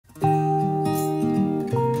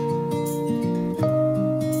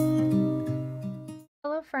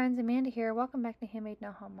welcome back to Handmade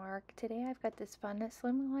No Hallmark. Today I've got this fun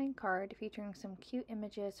Slimline card featuring some cute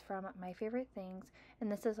images from my favorite things,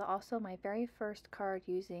 and this is also my very first card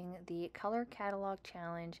using the Color Catalog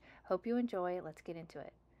Challenge. Hope you enjoy. Let's get into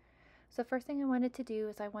it. So first thing I wanted to do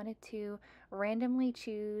is I wanted to randomly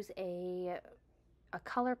choose a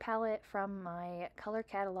color palette from my color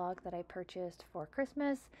catalog that I purchased for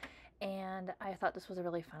Christmas, and I thought this was a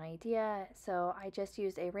really fun idea. So I just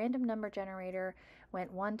used a random number generator,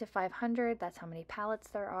 went 1 to 500, that's how many palettes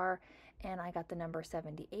there are, and I got the number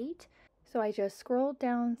 78. So I just scrolled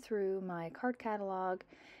down through my card catalog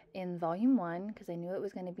in volume 1 because I knew it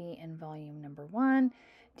was going to be in volume number 1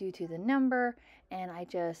 due to the number, and I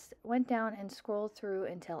just went down and scrolled through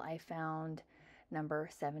until I found number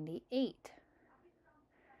 78.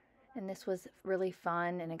 And this was really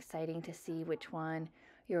fun and exciting to see which one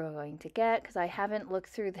you're going to get, because I haven't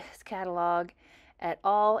looked through this catalog at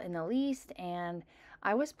all in the least, and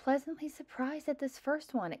I was pleasantly surprised at this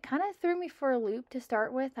first one. It kind of threw me for a loop to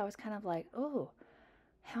start with. I was kind of like, oh,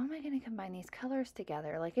 how am I going to combine these colors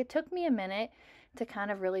together? Like, it took me a minute to kind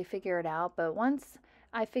of really figure it out, but once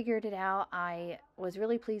I figured it out, I was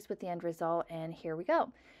really pleased with the end result, and here we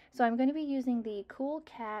go. So I'm going to be using the Cool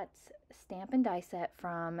Cats stamp and die set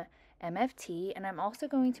from MFT, and I'm also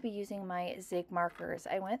going to be using my Zig Markers.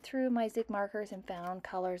 I went through my Zig Markers and found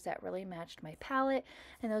colors that really matched my palette,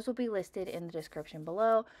 and those will be listed in the description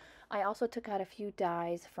below. I also took out a few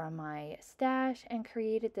dies from my stash and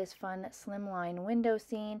created this fun slimline window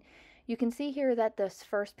scene. You can see here that this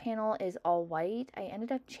first panel is all white. I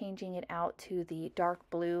ended up changing it out to the dark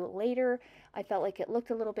blue later. I felt like it looked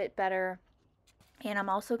a little bit better. And I'm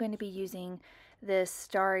also going to be using this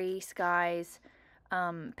Starry Skies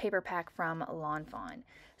paper pack from Fawn.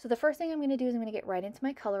 So the first thing I'm going to do is I'm going to get right into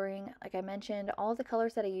my coloring. Like I mentioned, all the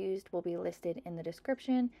colors that I used will be listed in the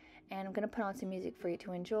description, and I'm going to put on some music for you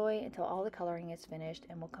to enjoy until all the coloring is finished,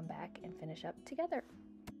 and we'll come back and finish up together.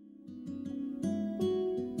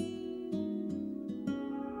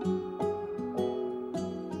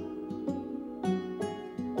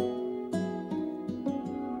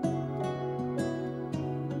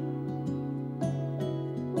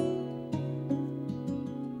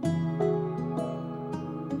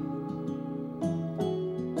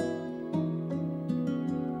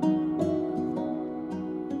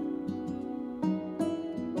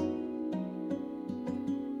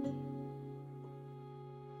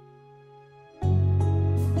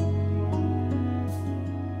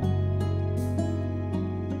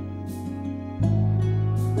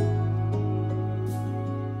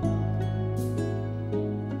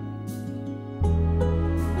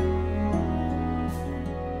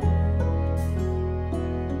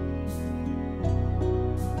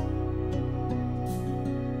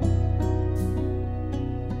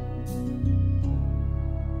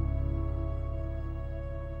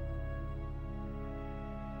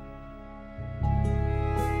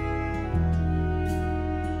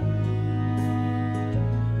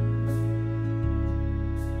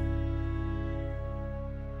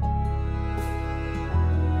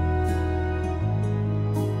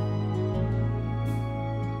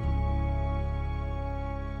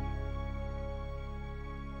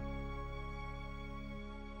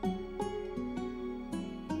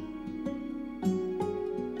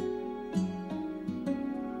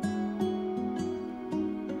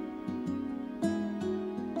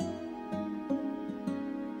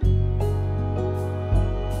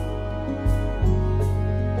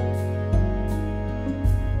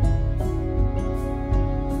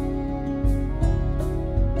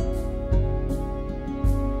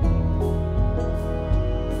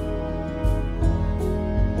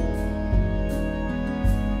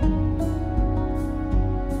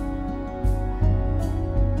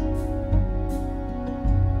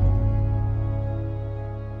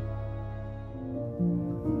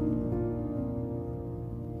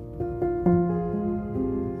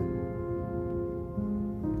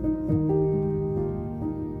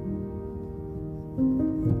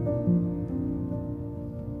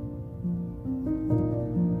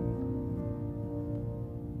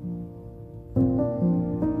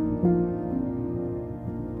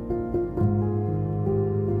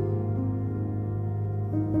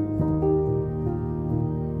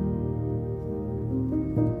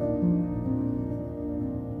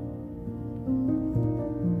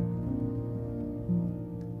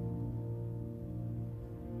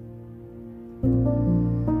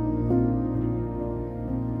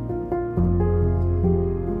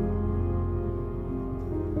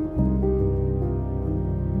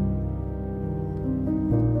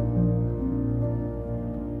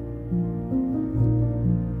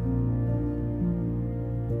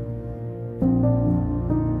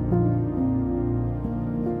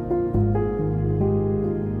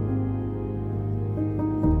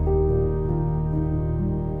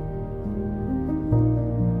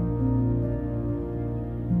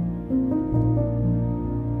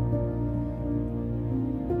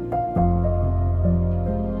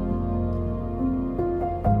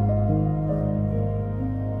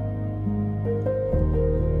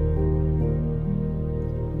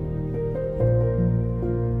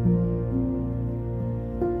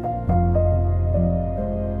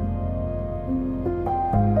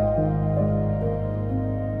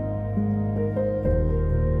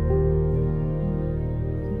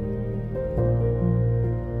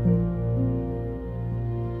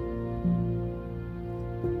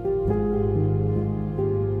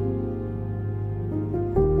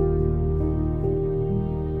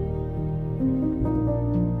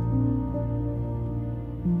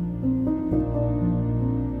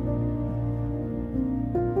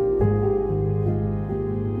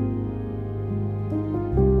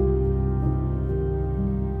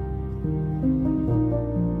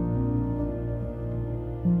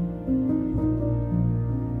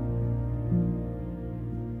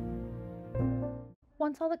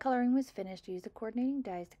 once all the coloring was finished, I used the coordinating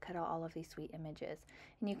dies to cut out all of these sweet images.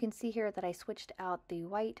 And you can see here that I switched out the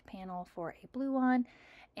white panel for a blue one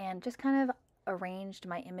and just kind of arranged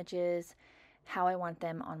my images how I want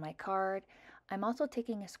them on my card. I'm also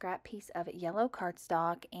taking a scrap piece of yellow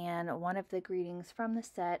cardstock and one of the greetings from the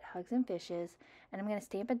set, Hugs and Fishes, and I'm going to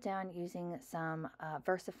stamp it down using some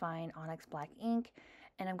VersaFine Onyx Black ink,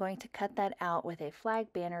 and I'm going to cut that out with a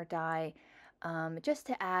flag banner die just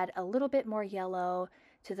to add a little bit more yellow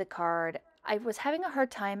to the card. I was having a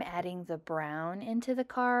hard time adding the brown into the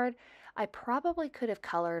card. I probably could have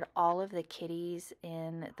colored all of the kitties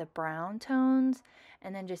in the brown tones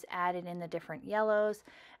and then just added in the different yellows.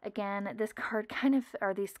 Again, this card kind of,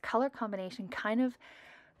 or these color combination kind of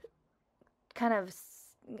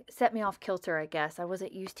set me off kilter, I guess. I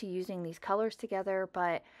wasn't used to using these colors together,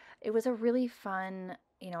 but it was a really fun,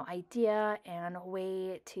 idea and a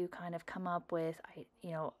way to kind of come up with,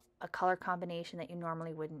 a color combination that you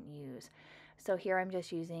normally wouldn't use. So here I'm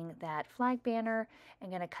just using that flag banner. I'm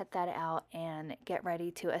going to cut that out and get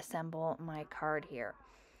ready to assemble my card here.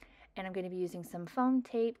 And I'm going to be using some foam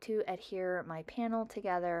tape to adhere my panel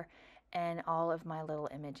together and all of my little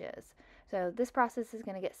images. So this process is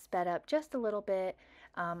going to get sped up just a little bit.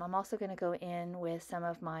 I'm also going to go in with some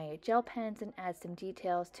of my gel pens and add some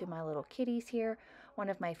details to my little kitties here. One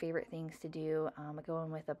of my favorite things to do, go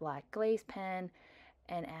in with a black glaze pen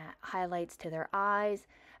and add highlights to their eyes,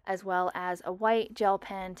 as well as a white gel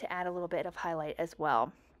pen to add a little bit of highlight as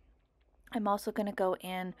well. I'm also going to go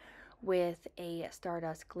in with a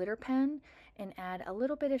Stardust glitter pen and add a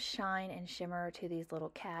little bit of shine and shimmer to these little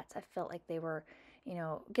cats. I felt like they were,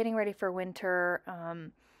 getting ready for winter.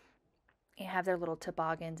 They have their little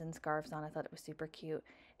toboggans and scarves on. I thought it was super cute.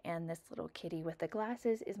 And this little kitty with the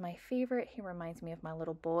glasses is my favorite. He reminds me of my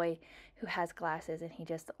little boy who has glasses and he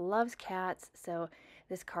just loves cats. So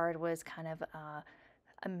this card was kind of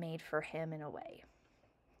made for him in a way.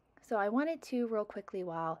 So I wanted to real quickly,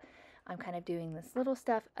 while I'm kind of doing this little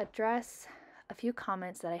stuff, address a few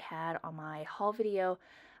comments that I had on my haul video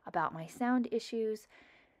about my sound issues.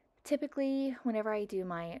 Typically, whenever I do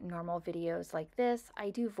my normal videos like this, I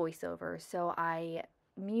do voiceover. So I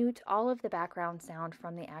mute all of the background sound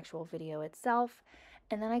from the actual video itself,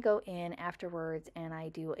 and then I go in afterwards and I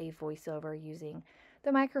do a voiceover using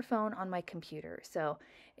the microphone on my computer. So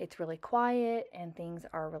it's really quiet and things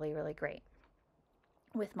are really, really great.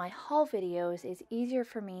 With my haul videos, it's easier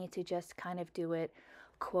for me to just kind of do it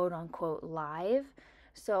quote unquote live.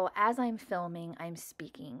 So as I'm filming, I'm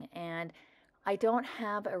speaking, and I don't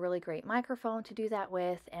have a really great microphone to do that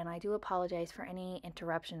with, and I do apologize for any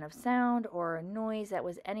interruption of sound or noise that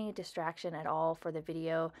was any distraction at all for the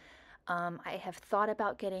video. I have thought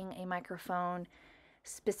about getting a microphone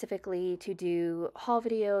specifically to do haul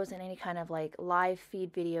videos and any kind of like live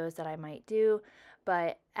feed videos that I might do,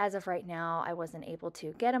 but as of right now, I wasn't able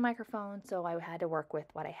to get a microphone, so I had to work with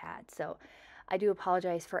what I had. So I do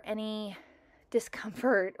apologize for any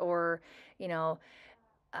discomfort or,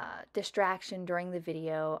 distraction during the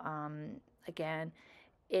video. Again,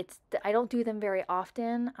 I don't do them very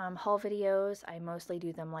often. Haul videos, I mostly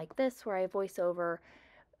do them like this, where I voice over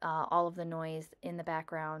all of the noise in the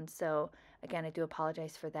background. So again, I do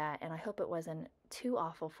apologize for that, and I hope it wasn't too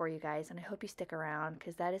awful for you guys, and I hope you stick around,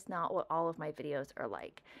 because that is not what all of my videos are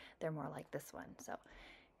like. They're more like this one. So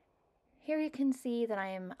here you can see that I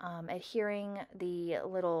am adhering the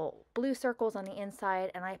little blue circles on the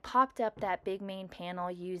inside, and I popped up that big main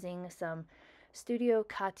panel using some Studio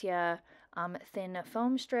Katya thin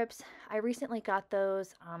foam strips. I recently got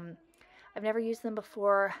those. I've never used them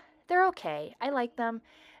before. They're okay. I like them.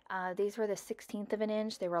 These were the 1/16 of an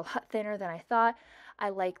inch. They were a lot thinner than I thought. I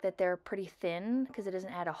like that they're pretty thin because it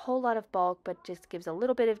doesn't add a whole lot of bulk, but just gives a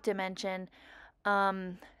little bit of dimension.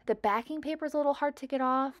 The backing paper is a little hard to get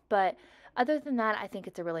off, but other than that, I think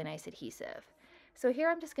it's a really nice adhesive. So here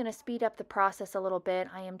I'm just going to speed up the process a little bit.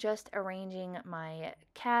 I am just arranging my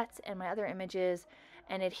cats and my other images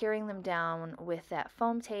and adhering them down with that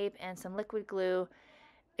foam tape and some liquid glue.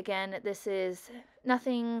 Again, this is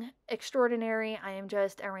nothing extraordinary. I am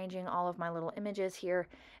just arranging all of my little images here,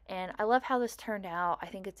 and I love how this turned out. I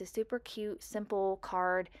think it's a super cute, simple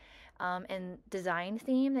card and design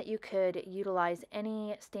theme that you could utilize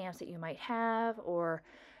any stamps that you might have, or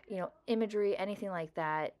imagery, anything like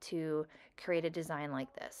that, to create a design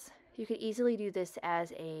like this. You could easily do this as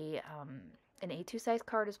an A2 size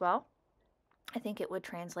card as well. I think it would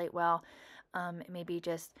translate well. Maybe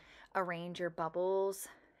just arrange your bubbles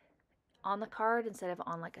on the card instead of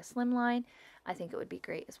on like a slimline. I think it would be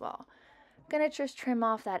great as well. Gonna just trim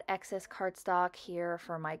off that excess cardstock here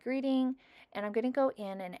for my greeting, and I'm gonna go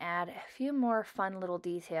in and add a few more fun little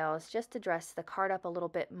details just to dress the card up a little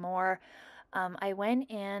bit more. I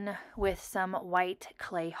went in with some white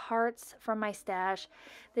clay hearts from my stash.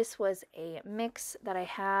 This was a mix that I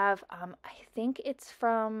have. I think it's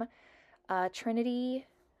from Trinity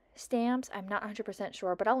Stamps. I'm not 100%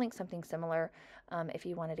 sure, but I'll link something similar if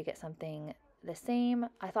you wanted to get something the same.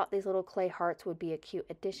 I thought these little clay hearts would be a cute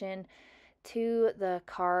addition to the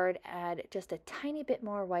card. Add just a tiny bit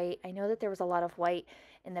more white. I know that there was a lot of white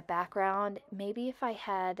in the background. Maybe if I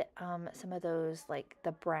had some of those, like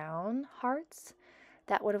the brown hearts,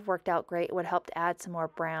 that would have worked out great. It would help to add some more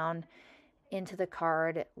brown into the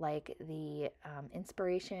card, like the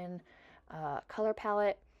inspiration color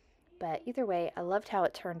palette. But either way, I loved how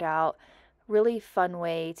it turned out. Really fun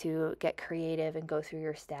way to get creative and go through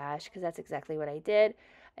your stash, because that's exactly what I did.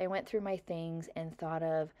 I went through my things and thought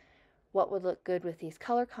of what would look good with these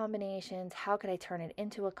color combinations, how could I turn it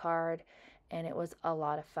into a card, and it was a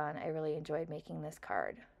lot of fun. I really enjoyed making this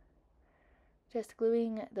card. Just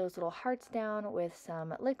gluing those little hearts down with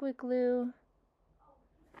some liquid glue.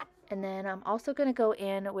 And then I'm also going to go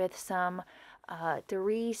in with some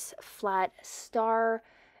Doris flat star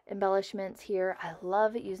embellishments here. I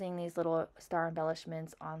love using these little star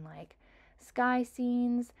embellishments on like sky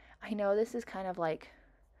scenes. I know this is kind of like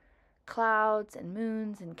clouds and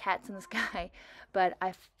moons and cats in the sky, but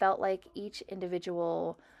I felt like each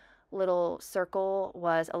individual little circle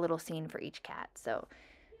was a little scene for each cat. So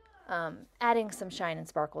adding some shine and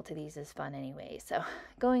sparkle to these is fun anyway. So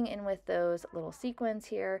going in with those little sequins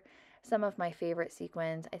here, some of my favorite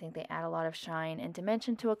sequins. I think they add a lot of shine and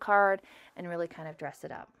dimension to a card and really kind of dress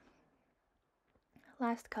it up.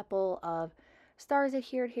 Last couple of stars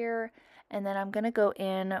adhered here, and then I'm going to go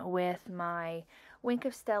in with my Wink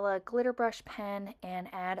of Stella glitter brush pen and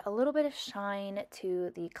add a little bit of shine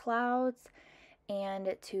to the clouds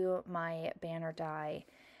and to my banner die.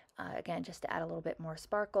 Again, just to add a little bit more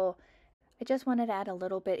sparkle. I just wanted to add a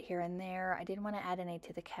little bit here and there. I didn't want to add any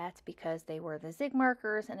to the cats because they were the Zig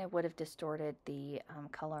markers and it would have distorted the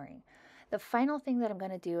coloring. The final thing that I'm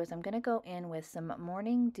going to do is I'm going to go in with some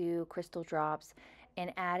Morning Dew crystal drops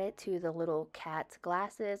and add it to the little cat's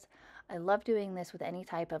glasses. I love doing this with any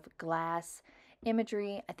type of glass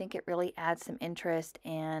imagery. I think it really adds some interest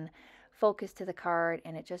and focus to the card,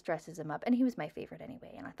 and it just dresses him up. And he was my favorite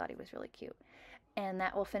anyway, and I thought he was really cute. And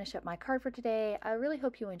that will finish up my card for today. I really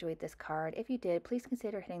hope you enjoyed this card. If you did, please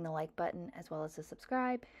consider hitting the like button as well as the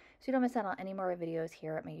subscribe so you don't miss out on any more videos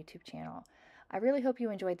here at my YouTube channel. I really hope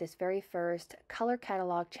you enjoyed this very first color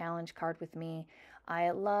catalog challenge card with me.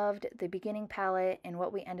 I loved the beginning palette and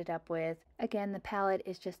what we ended up with. Again, the palette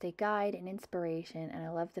is just a guide and inspiration, and I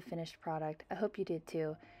love the finished product. I hope you did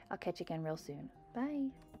too. I'll catch you again real soon. Bye!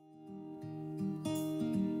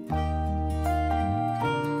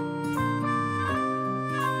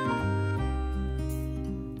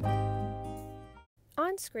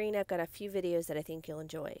 On screen, I've got a few videos that I think you'll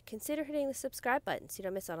enjoy. Consider hitting the subscribe button so you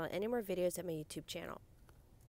don't miss out on any more videos at my YouTube channel.